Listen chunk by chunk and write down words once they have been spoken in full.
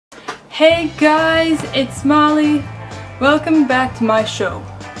Hey guys, it's Molly. Welcome back to my show.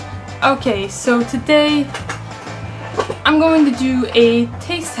 Okay, so today I'm going to do a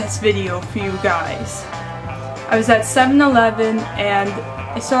taste test video for you guys. I was at 7-Eleven and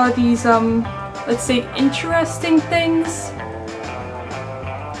I saw these, let's say interesting things.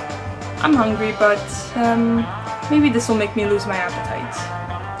 I'm hungry, but maybe this will make me lose my appetite.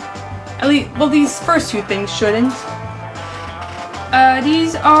 At least, well, these first two things shouldn't.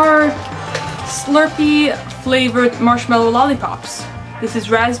 These are Slurpee flavored marshmallow lollipops. This is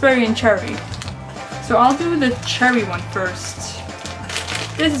raspberry and cherry. So I'll do the cherry one first.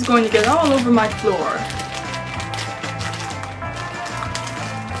 This is going to get all over my floor.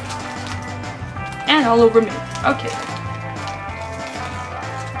 And all over me. Okay.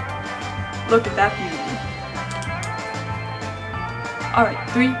 Look at that beauty. Alright,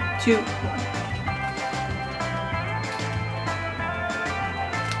 3, 2, 1.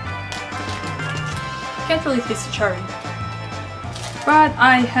 Can't really taste the cherry, but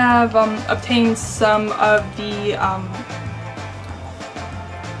I have obtained some of the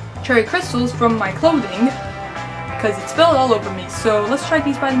cherry crystals from my clothing because it spilled all over me. So let's try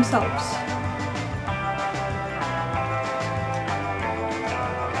these by themselves.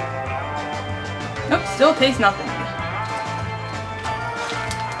 Nope, still tastes nothing.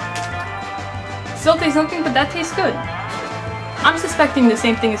 Still tastes nothing, but that tastes good. I'm suspecting the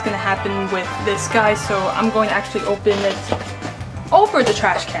same thing is going to happen with this guy, so I'm going to actually open it over the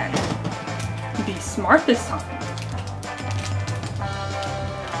trash can. Be smart this time.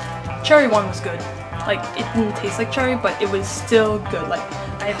 Cherry one was good. Like, it didn't taste like cherry, but it was still good. Like,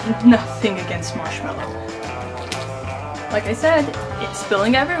 I have nothing against marshmallow. Like I said, it's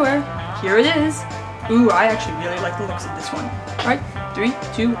spilling everywhere. Here it is. Ooh, I actually really like the looks of this one. Alright, 3,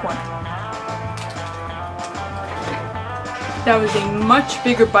 2, 1. That was a much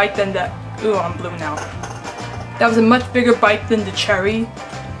bigger bite than the... Ooh, I'm blue now. That was a much bigger bite than the cherry.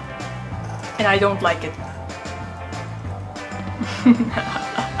 And I don't like it. You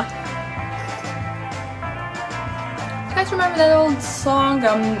guys remember that old song?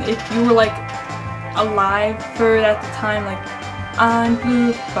 If you were like alive for it at the time, like I'm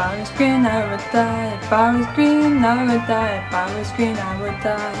blue, if I was green I would die, if I was green I would die, if I was green I would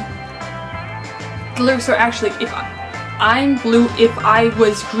die. The lyrics are actually, I'm blue, if I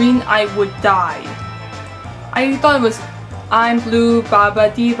was green, I would die. I thought it was I'm blue, baba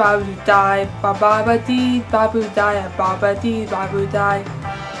dee babu die, baba dee babu die, baba dee babu die.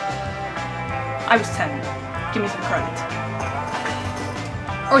 I was 10. Give me some credit.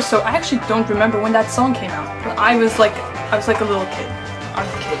 Or so, I actually don't remember when that song came out, but I was like a little kid. I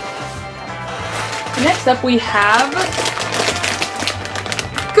was a kid. Next up we have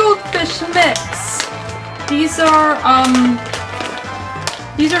Goldfish Mix. These are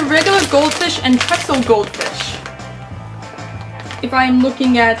regular goldfish and pretzel goldfish, if I am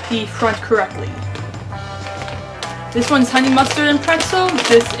looking at the front correctly. This one's honey mustard and pretzel,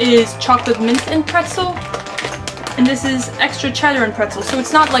 this is chocolate mint and pretzel, and this is extra cheddar and pretzel. So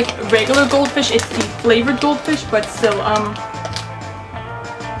it's not like regular goldfish, it's the flavored goldfish, but still, I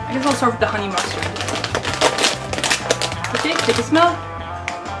guess I'll start with the honey mustard. Okay, take a smell.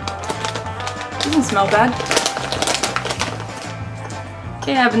 Doesn't smell bad.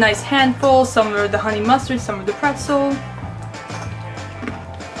 Okay, I have a nice handful. Some are the honey mustard, some are the pretzel.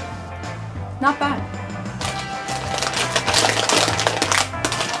 Not bad.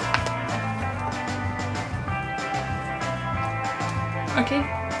 Okay,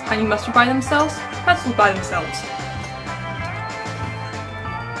 honey mustard by themselves, pretzels by themselves.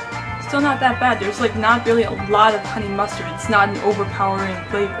 Still not that bad. There's like not really a lot of honey mustard. It's not an overpowering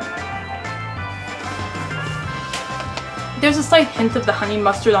flavor. There's a slight hint of the honey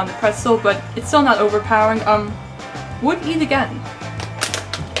mustard on the pretzel, but it's still not overpowering. Would eat again.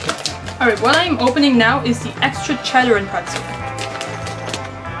 Alright, what I'm opening now is the extra cheddar and pretzel.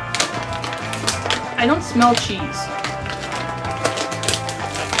 I don't smell cheese.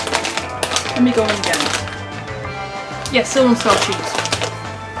 Let me go in again. Yeah, still don't smell cheese.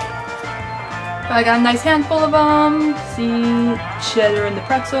 But I got a nice handful of them. See, cheddar and the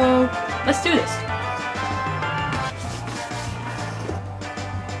pretzel. Let's do this.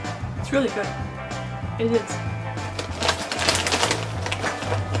 Really good. It is.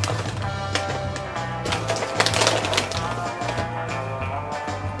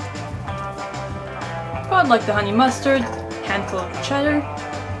 Oh, I'd like the honey mustard, handful of cheddar,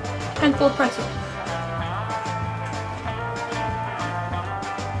 handful of pretzel.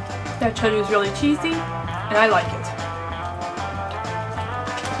 That cheddar is really cheesy, and I like it.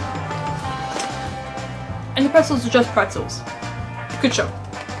 And the pretzels are just pretzels. Good show.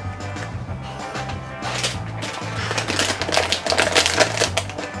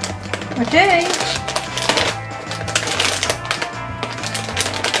 Okay.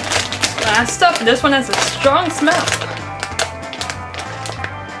 Last up, this one has a strong smell.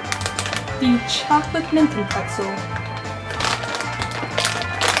 The chocolate mint and pretzel.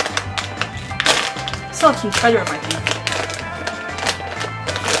 Still have some cheddar in my teeth.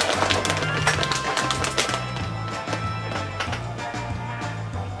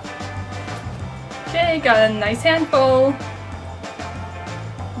 Okay, got a nice handful.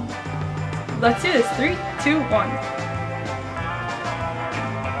 Let's do this. 3, 2, 1.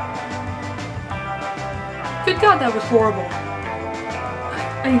 Good God, that was horrible.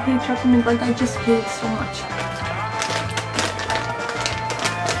 I hate chocolate mint, like I just hate it so much.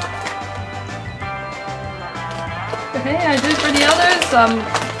 Okay, I did it for the others.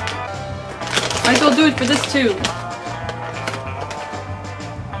 Might as well do it for this too.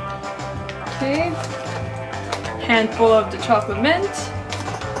 Okay. Handful of the chocolate mint.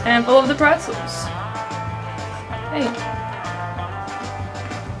 Handful of the pretzels. Hey.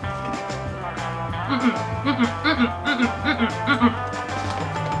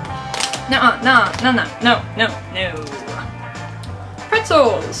 No.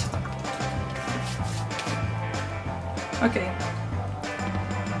 Pretzels! Okay.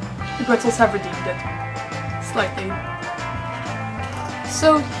 The pretzels have redeemed it. Slightly.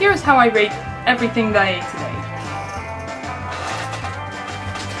 So here's how I rate everything that I ate today.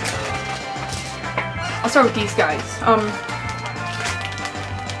 I'll start with these guys.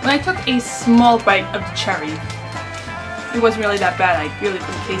 When I took a small bite of the cherry, it wasn't really that bad. I really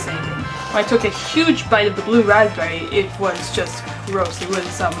couldn't taste anything. When I took a huge bite of the blue raspberry, it was just gross. It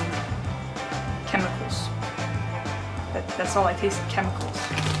was chemicals. That's all I tasted, chemicals.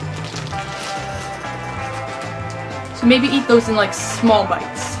 So maybe eat those in like small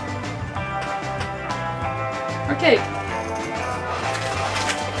bites. Okay.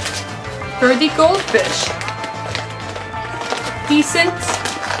 For the goldfish. Decent.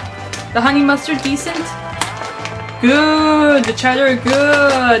 The honey mustard, decent. Good. The cheddar,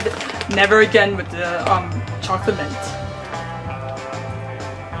 good. Never again with the chocolate mint.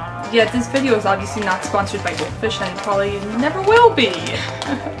 Yeah, this video is obviously not sponsored by Goldfish and probably never will be.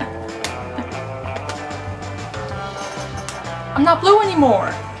 I'm not blue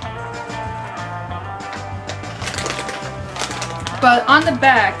anymore. But on the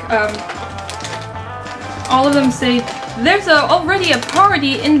back, all of them say, there's already a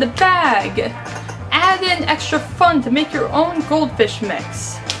party in the bag. Add in extra fun to make your own goldfish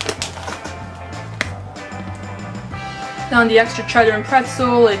mix. On the extra cheddar and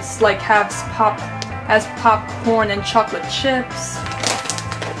pretzel, it's like has popcorn and chocolate chips.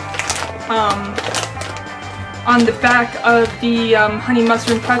 On the back of the honey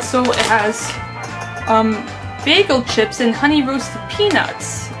mustard and pretzel, it has bagel chips and honey roasted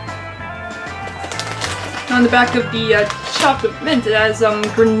peanuts. On the back of the chocolate mint, it has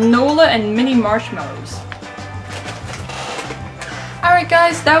granola and mini marshmallows. Alright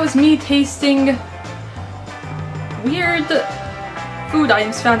guys, that was me tasting weird food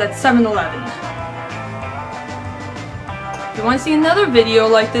items found at 7-Eleven. If you want to see another video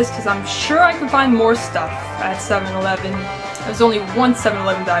like this, because I'm sure I can find more stuff at 7-Eleven. There's only one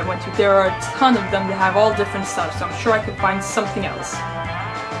 7-Eleven that I went to. There are a ton of them that have all different stuff, so I'm sure I could find something else.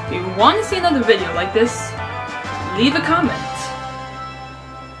 If you want to see another video like this, leave a comment.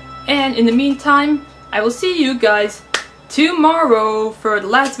 And in the meantime, I will see you guys tomorrow for the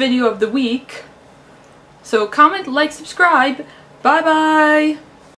last video of the week. So comment, like, subscribe. Bye bye!